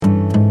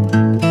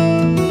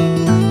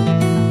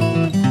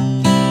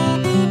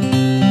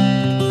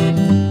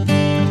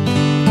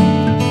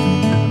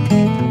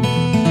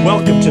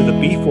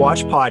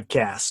Watch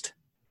podcast.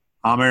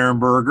 I'm Aaron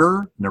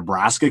Berger,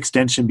 Nebraska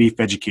Extension Beef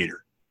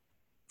Educator.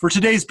 For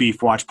today's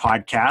Beef Watch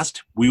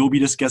podcast, we will be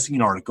discussing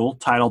an article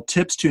titled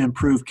Tips to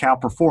Improve Cow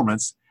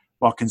Performance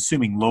While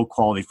Consuming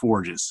Low-Quality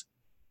Forages.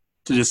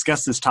 To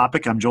discuss this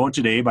topic, I'm joined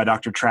today by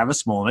Dr.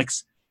 Travis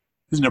Mulliniks,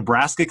 who's a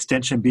Nebraska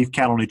Extension beef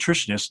cattle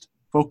nutritionist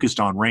focused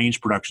on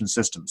range production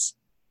systems.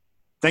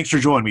 Thanks for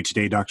joining me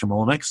today, Dr.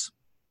 Mulliniks.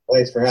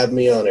 Thanks for having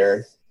me on,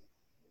 Aaron.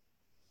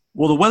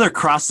 Well, the weather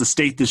across the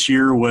state this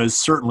year was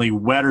certainly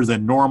wetter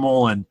than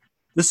normal, and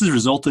this has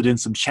resulted in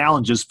some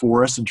challenges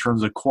for us in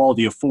terms of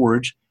quality of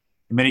forage.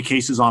 In many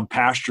cases on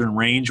pasture and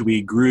range,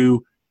 we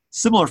grew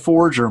similar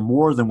forage or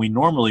more than we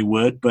normally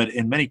would, but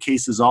in many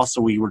cases also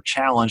we were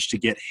challenged to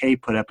get hay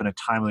put up in a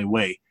timely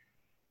way.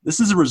 This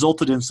has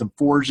resulted in some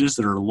forages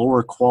that are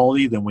lower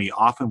quality than we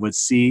often would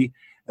see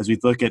as we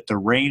look at the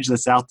range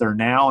that's out there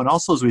now, and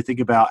also as we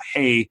think about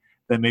hay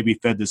that may be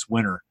fed this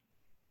winter.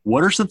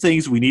 What are some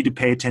things we need to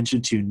pay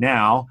attention to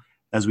now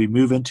as we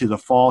move into the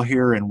fall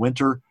here and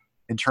winter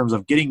in terms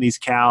of getting these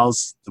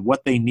cows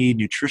what they need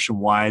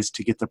nutrition-wise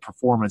to get the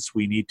performance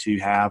we need to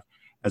have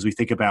as we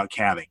think about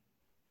calving?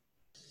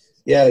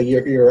 Yeah,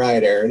 you're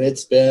right, Aaron.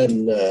 It's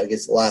been, I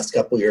guess the last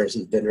couple of years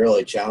has been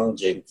really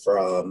challenging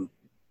from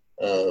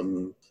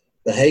the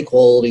hay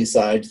quality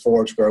side,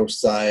 forage growth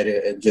side,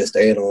 and just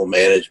animal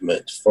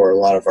management for a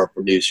lot of our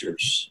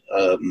producers.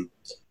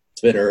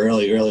 It's been a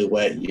really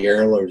wet year.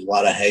 There was a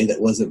lot of hay that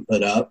wasn't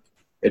put up,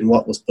 and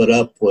what was put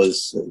up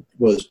was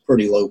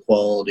pretty low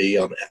quality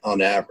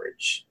on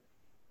average.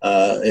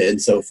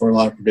 And so for a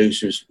lot of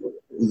producers,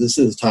 this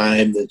is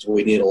time that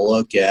we need to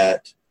look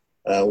at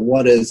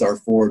what is our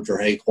forage or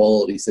hay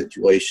quality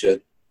situation.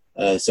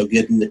 So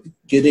getting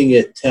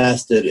it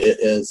tested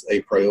is a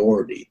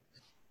priority.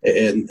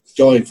 And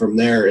going from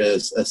there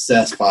is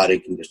assess body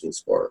conditioning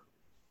score.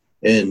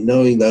 And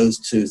knowing those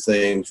two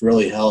things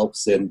really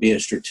helps in being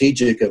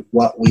strategic of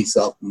what we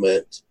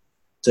supplement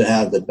to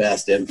have the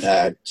best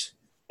impact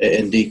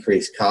and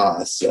decrease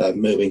costs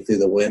moving through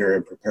the winter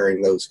and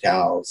preparing those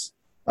cows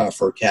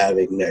for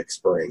calving next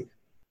spring.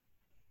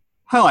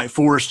 Highlight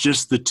for us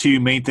just the two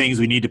main things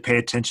we need to pay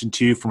attention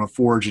to from a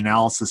forage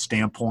analysis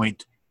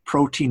standpoint,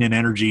 protein and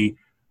energy.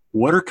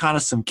 What are kind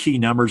of some key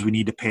numbers we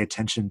need to pay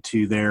attention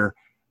to there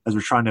as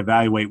we're trying to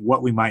evaluate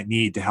what we might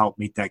need to help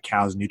meet that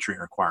cow's nutrient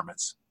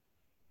requirements?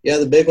 Yeah,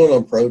 the big one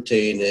on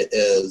protein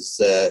is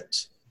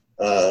that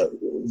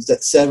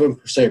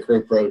 7%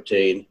 crude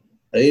protein.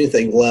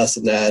 Anything less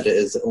than that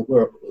is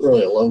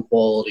really a low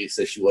quality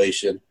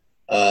situation,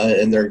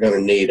 and they're going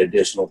to need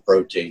additional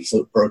protein.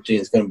 So protein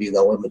is going to be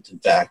the limiting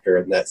factor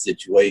in that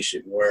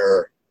situation,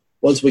 where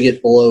once we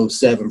get below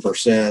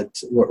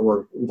 7%,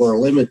 we're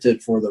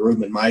limited for the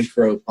rumen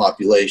microbe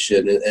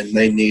population, and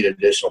they need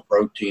additional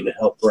protein to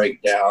help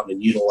break down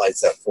and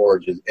utilize that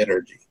forage as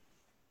energy.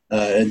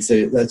 And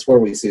so that's where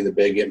we see the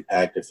big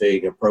impact of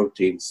feeding a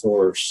protein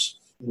source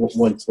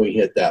once we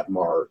hit that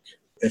mark.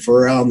 If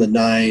we're around the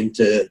 9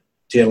 to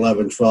 10,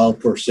 11,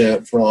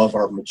 12% for all of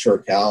our mature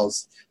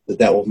cows,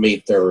 that will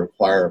meet their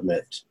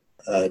requirement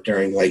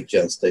during late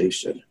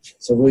gestation.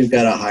 So we've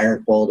got a higher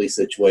quality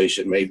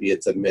situation. Maybe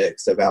it's a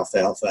mix of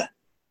alfalfa,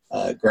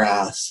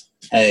 grass,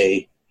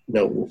 hay.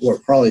 We're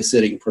probably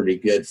sitting pretty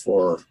good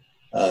for,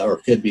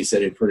 or could be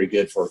sitting pretty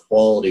good for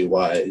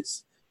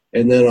quality-wise.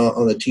 And then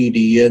on the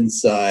TDN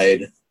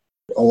side,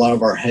 a lot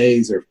of our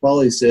hays are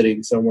probably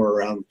sitting somewhere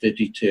around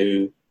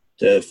 52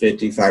 to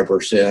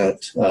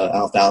 55%.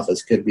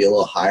 Alfalfas could be a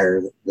little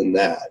higher than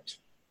that.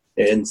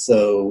 And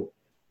so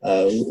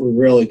we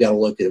really got to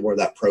look at where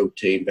that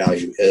protein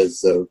value is,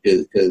 though,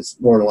 because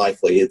more than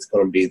likely it's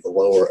going to be the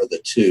lower of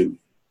the two.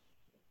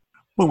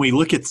 When we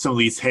look at some of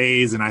these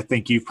hays, and I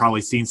think you've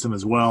probably seen some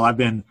as well, I've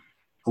been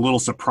a little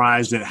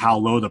surprised at how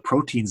low the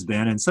protein's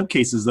been. In some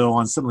cases, though,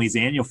 on some of these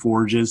annual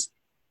forages,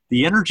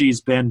 the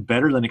energy's been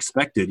better than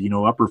expected,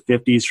 upper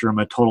 50s from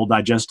a total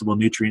digestible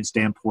nutrient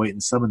standpoint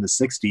and some in the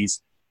 60s.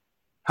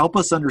 Help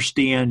us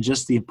understand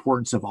just the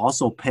importance of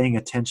also paying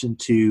attention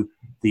to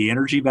the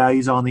energy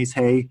values on these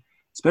hay,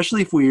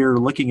 especially if we are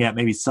looking at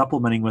maybe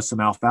supplementing with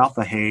some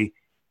alfalfa hay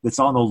that's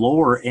on the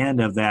lower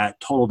end of that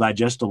total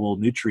digestible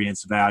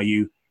nutrients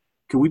value.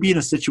 Could we be in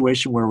a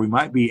situation where we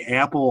might be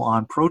ample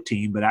on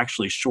protein but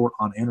actually short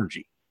on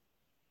energy?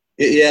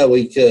 Yeah,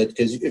 we could,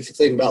 because if you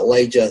think about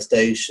late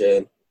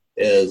gestation,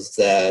 is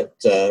that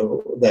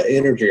the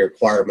energy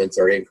requirements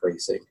are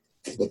increasing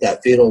with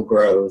that fetal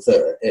growth.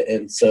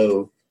 And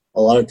so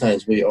a lot of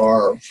times we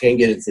can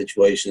get in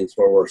situations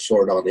where we're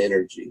short on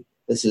energy.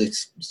 This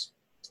is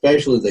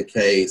especially the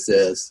case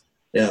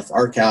if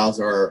our cows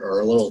are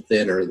a little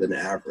thinner than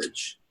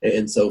average.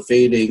 And so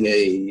feeding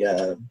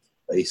a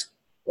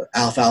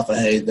alfalfa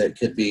hay that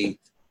could be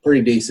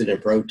pretty decent in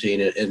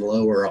protein and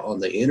lower on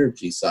the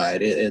energy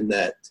side in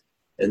that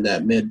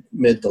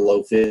mid to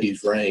low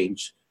 50s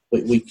range,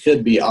 we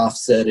could be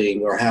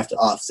offsetting or have to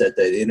offset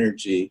that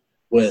energy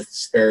with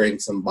sparing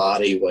some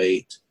body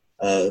weight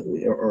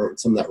or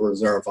some of that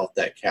reserve off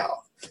that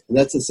cow. And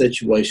that's a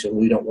situation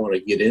we don't want to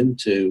get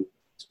into,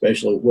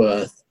 especially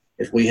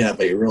if we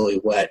have a really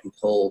wet and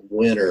cold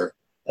winter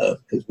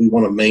because we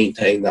want to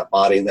maintain that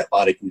body and that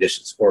body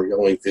condition score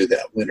going through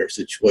that winter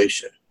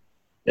situation.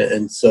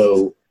 And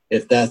so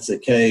if that's the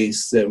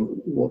case,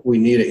 then we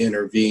need to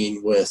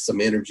intervene with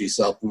some energy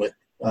supplement,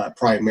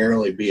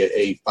 primarily be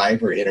a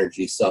fiber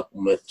energy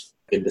supplement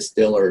in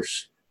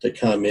distillers to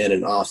come in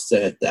and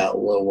offset that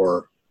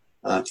lower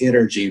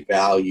energy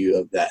value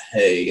of that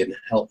hay and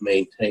help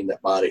maintain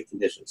that body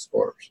condition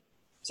scores.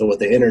 So with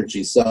the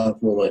energy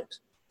supplement,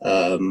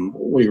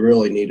 we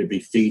really need to be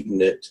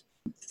feeding it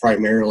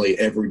primarily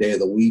every day of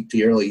the week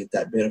to really get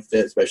that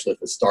benefit, especially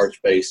if it's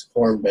starch-based,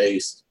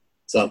 corn-based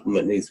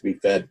supplement needs to be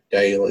fed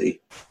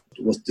daily.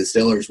 With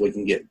distillers, we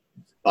can get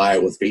by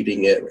with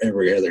feeding it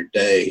every other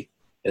day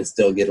and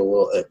still get a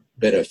little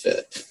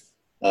benefit.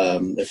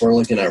 If we're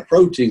looking at a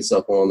protein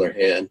supplement on the other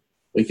hand,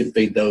 we can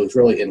feed those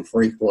really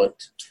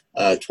infrequent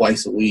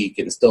twice a week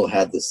and still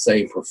have the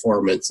same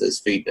performance as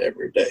feeding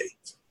every day.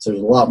 So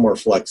there's a lot more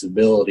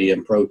flexibility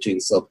in protein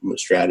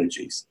supplement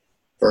strategies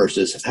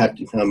versus have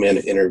to come in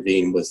and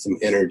intervene with some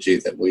energy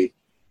that we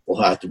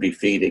will have to be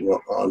feeding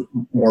on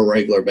more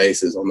regular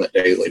basis on that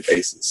daily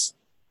basis.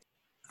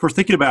 If we're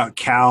thinking about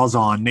cows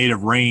on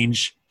native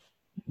range,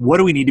 what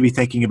do we need to be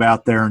thinking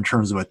about there in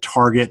terms of a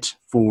target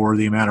for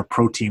the amount of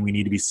protein we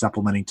need to be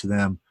supplementing to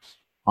them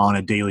on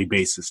a daily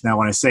basis? Now,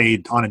 when I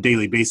say on a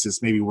daily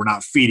basis, maybe we're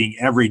not feeding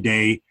every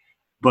day,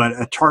 but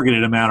a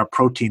targeted amount of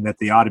protein that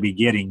they ought to be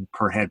getting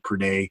per head per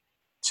day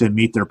to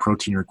meet their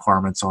protein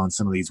requirements on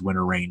some of these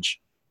winter range.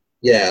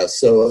 Yeah,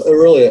 so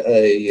really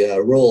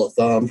a rule of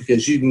thumb,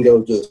 because you can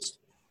go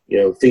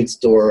to feed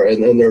store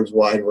and then there's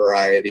wide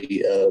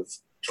variety of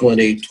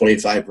 20,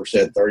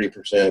 25%,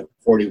 30%,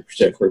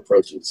 40% crude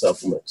protein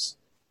supplements.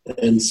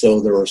 And so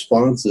the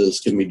responses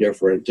can be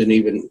different, and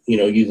even,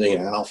 using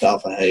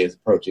alfalfa hay as a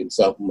protein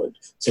supplement.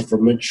 So for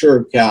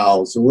mature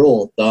cows, the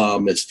rule of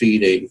thumb is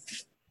feeding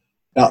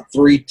about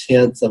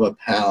 0.3 of a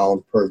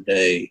pound per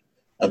day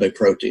of a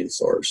protein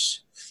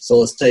source. So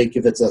let's take,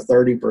 if it's a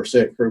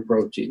 30% crude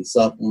protein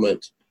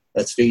supplement,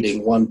 that's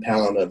feeding 1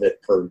 pound of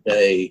it per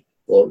day,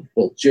 will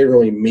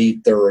generally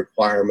meet their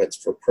requirements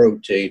for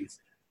protein,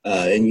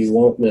 and you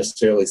won't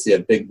necessarily see a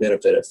big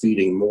benefit of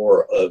feeding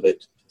more of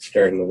it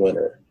during the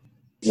winter.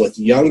 With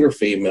younger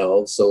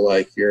females, so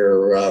like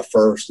your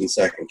first and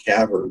second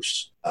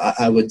calvers,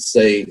 I would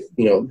say,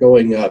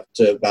 going up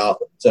to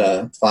about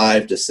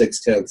 5 to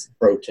 6/10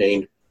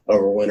 protein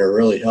over winter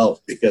really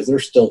helps because they're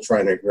still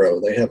trying to grow.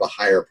 They have a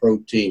higher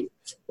protein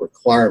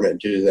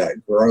requirement due to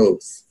that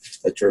growth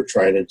that you're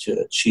trying to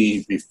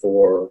achieve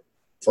for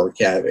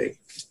calving.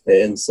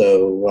 And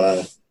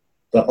so,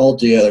 but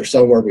altogether,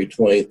 somewhere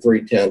between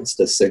 0.3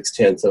 to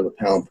 0.6 of a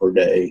pound per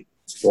day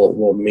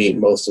will meet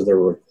most of their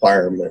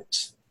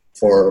requirements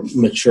for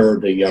mature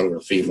to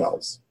younger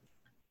females.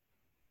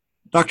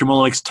 Dr.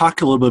 Mulliniks,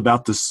 talk a little bit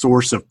about the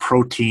source of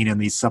protein in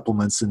these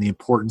supplements and the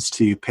importance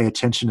to pay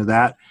attention to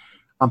that.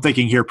 I'm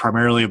thinking here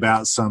primarily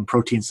about some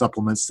protein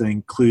supplements that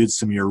include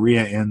some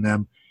urea in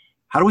them.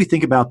 How do we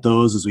think about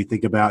those as we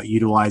think about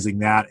utilizing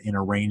that in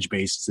a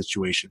range-based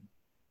situation?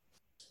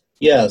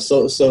 Yeah,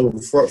 so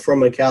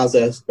from a cow's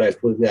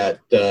aspect, we've got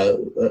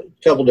a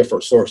couple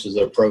different sources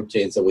of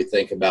proteins that we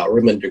think about: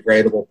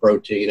 rumen-degradable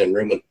protein and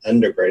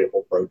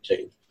rumen-undegradable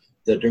protein.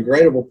 The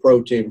degradable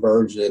protein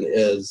version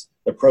is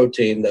the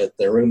protein that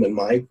the rumen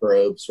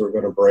microbes are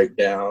going to break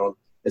down.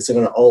 It's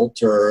going to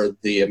alter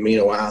the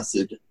amino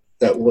acid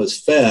that was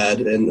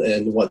fed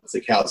and what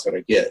the cow's going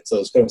to get. So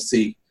it's going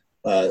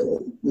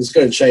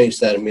to change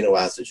that amino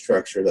acid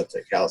structure that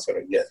the cow's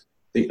going to get.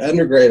 The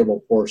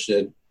undegradable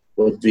portion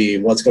would be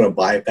what's going to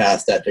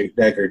bypass that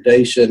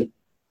degradation,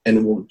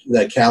 and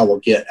that cow will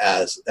get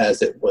as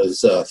it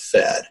was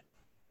fed.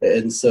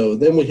 And so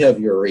then we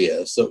have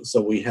urea.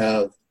 So we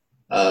have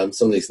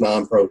some of these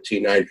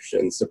non-protein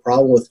nitrogens. The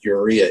problem with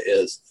urea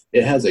is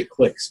it has a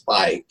quick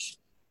spike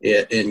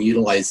in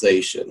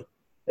utilization.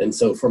 And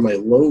so from a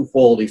low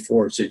quality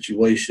forage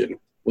situation,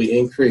 we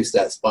increase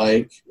that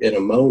spike in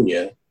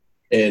ammonia,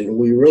 and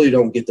we really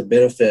don't get the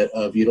benefit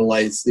of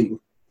utilizing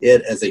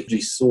it as a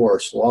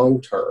source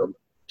long-term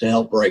to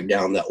help break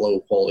down that low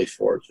quality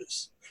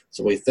forages.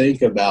 So we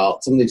think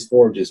about some of these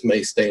forages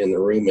may stay in the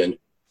rumen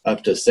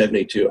up to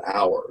 72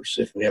 hours.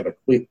 If we have a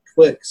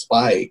quick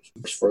spike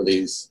for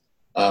these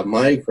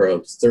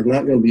microbes, they're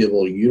not going to be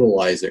able to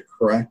utilize it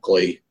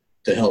correctly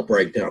to help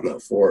break down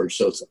that forage.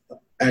 So it's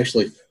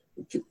actually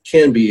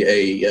can be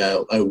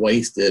a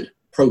wasted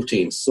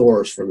protein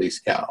source for these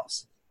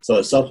cows. So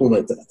a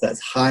supplement that's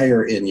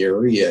higher in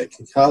urea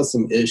can cause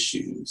some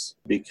issues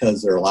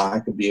because their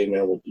lack of being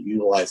able to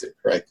utilize it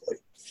correctly.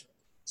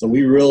 So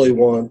we really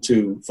want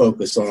to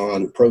focus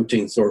on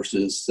protein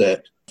sources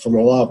that, from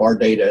a lot of our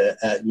data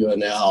at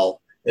UNL,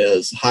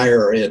 is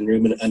higher in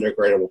rumen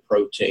undegradable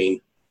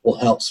protein will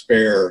help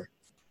spare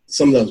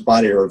some of those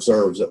body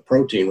reserves,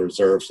 protein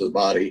reserves of the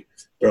body,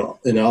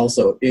 and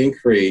also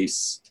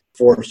increase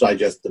forage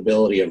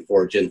digestibility and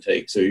forage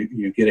intake. So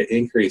you get an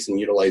increase in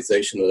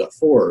utilization of that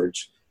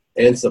forage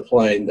and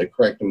supplying the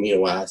correct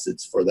amino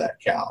acids for that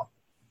cow.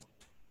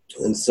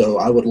 And so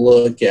I would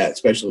look at,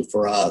 especially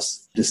for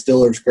us,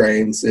 distillers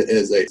grains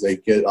is a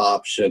good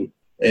option.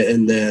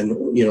 And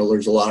then,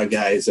 there's a lot of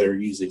guys that are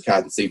using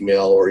cottonseed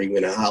meal or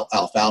even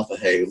alfalfa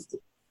hay,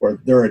 where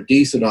they're a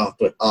decent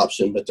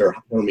option, but they're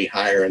going to be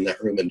higher in that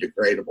rumen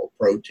degradable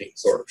protein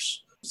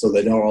source. So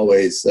they don't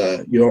always,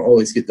 you don't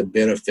always get the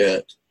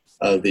benefit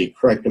of the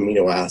correct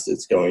amino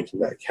acids going to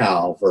that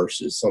cow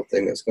versus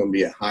something that's going to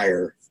be a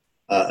higher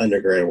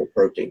undegradable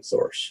protein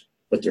source.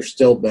 But they're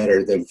still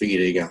better than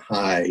feeding a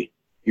high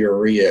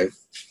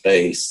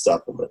urea-based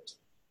supplement.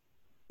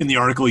 In the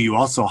article, you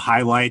also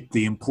highlight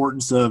the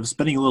importance of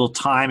spending a little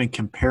time and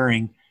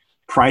comparing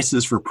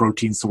prices for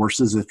protein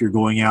sources if you're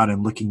going out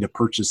and looking to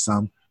purchase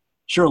some.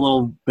 Share a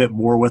little bit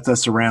more with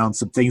us around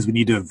some things we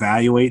need to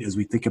evaluate as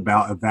we think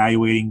about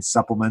evaluating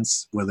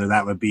supplements, whether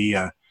that would be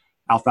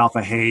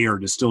alfalfa hay or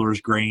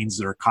distillers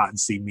grains or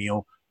cottonseed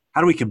meal.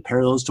 How do we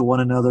compare those to one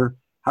another?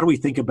 How do we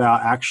think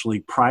about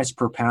actually price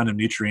per pound of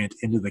nutrient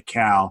into the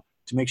cow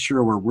to make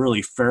sure we're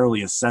really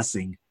fairly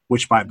assessing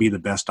which might be the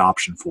best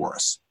option for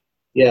us?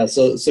 Yeah,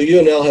 so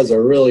UNL has a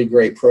really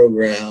great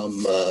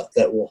program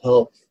that will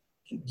help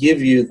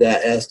give you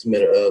that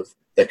estimate of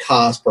the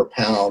cost per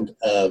pound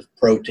of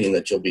protein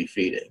that you'll be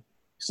feeding.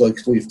 So like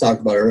we've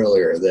talked about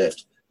earlier, that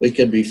we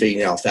could be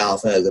feeding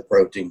alfalfa as a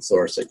protein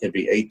source. It could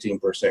be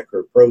 18%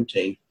 crude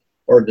protein,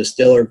 or a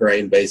distiller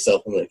grain-based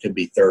supplement could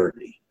be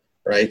 30,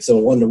 right? So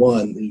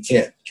one-to-one, you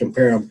can't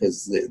compare them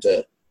because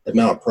the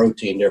amount of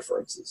protein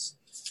differences.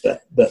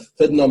 But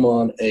putting them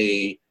on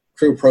a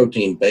crude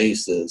protein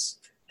basis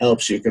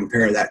helps you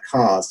compare that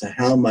cost to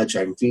how much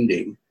I'm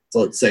feeding. So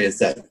let's say it's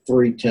that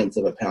 0.3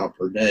 of a pound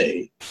per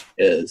day,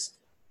 is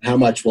how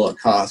much will it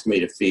cost me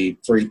to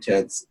feed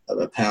 0.3 of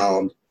a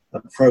pound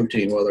of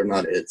protein, whether or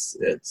not it's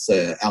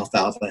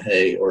alfalfa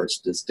hay or it's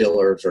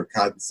distillers or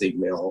cottonseed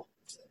meal.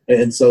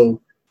 And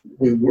so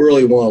we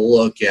really want to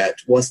look at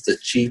what's the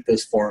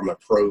cheapest form of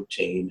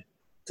protein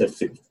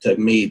to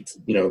meet,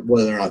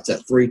 whether or not it's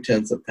at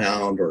 0.3 of a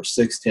pound or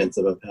 0.6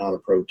 of a pound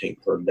of protein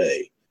per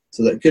day.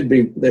 So that could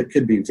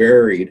be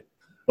varied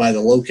by the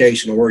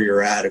location where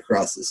you're at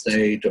across the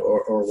state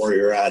or where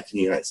you're at in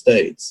the United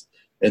States.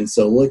 And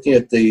so looking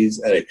at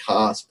these at a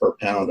cost per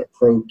pound of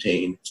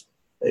protein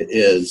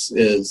is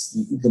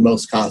the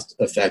most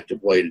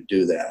cost-effective way to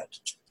do that.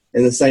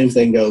 And the same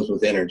thing goes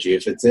with energy.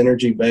 If it's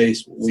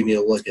energy-based, we need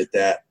to look at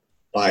that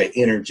by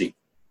energy,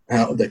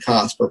 how the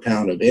cost per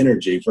pound of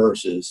energy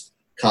versus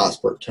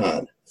cost per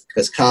ton.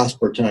 Because cost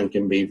per ton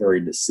can be very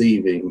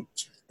deceiving,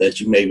 that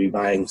you may be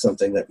buying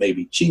something that may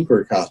be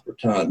cheaper cost per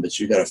ton, but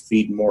you got to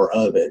feed more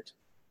of it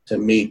to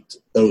meet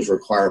those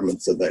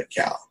requirements of that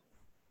cow.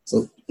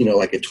 So,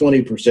 like a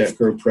 20%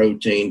 crude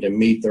protein to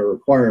meet the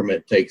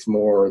requirement takes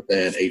more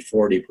than a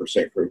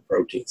 40% crude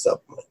protein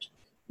supplement.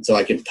 So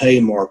I can pay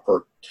more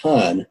per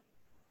ton,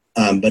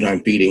 but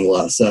I'm feeding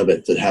less of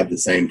it to have the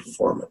same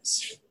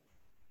performance.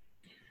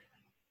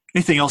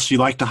 Anything else you'd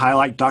like to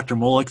highlight, Dr.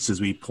 Mulliniks,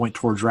 as we point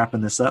towards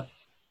wrapping this up?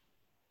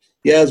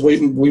 Yeah, as we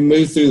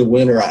move through the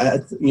winter,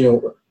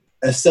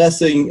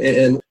 assessing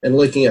and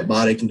looking at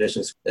body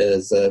conditions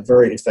is a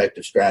very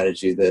effective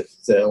strategy that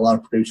a lot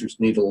of producers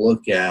need to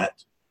look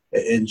at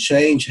and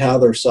change how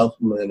they're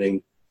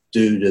supplementing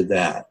due to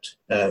that.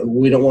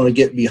 We don't want to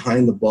get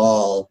behind the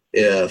ball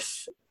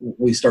if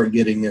we start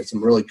getting in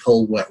some really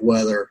cold, wet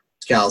weather.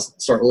 Cows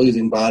start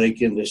losing body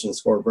condition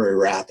score very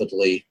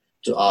rapidly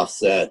to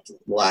offset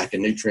lack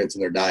of nutrients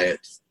in their diet.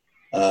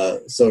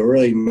 So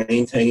really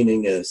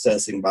maintaining and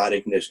assessing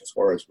body condition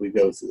score as we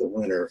go through the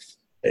winter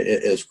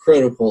is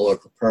critical of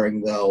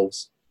preparing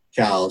those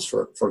cows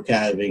for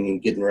calving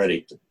and getting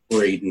ready to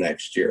breed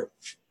next year.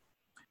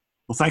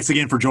 Well, thanks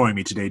again for joining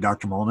me today,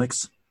 Dr.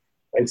 Mulliniks.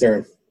 Thanks,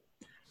 Aaron.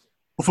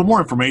 Well, for more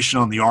information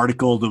on the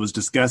article that was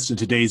discussed in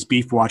today's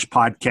Beef Watch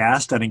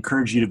podcast, I'd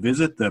encourage you to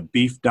visit the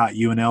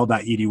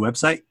beef.unl.edu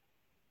website.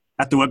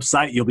 At the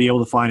website, you'll be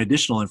able to find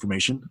additional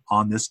information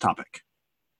on this topic.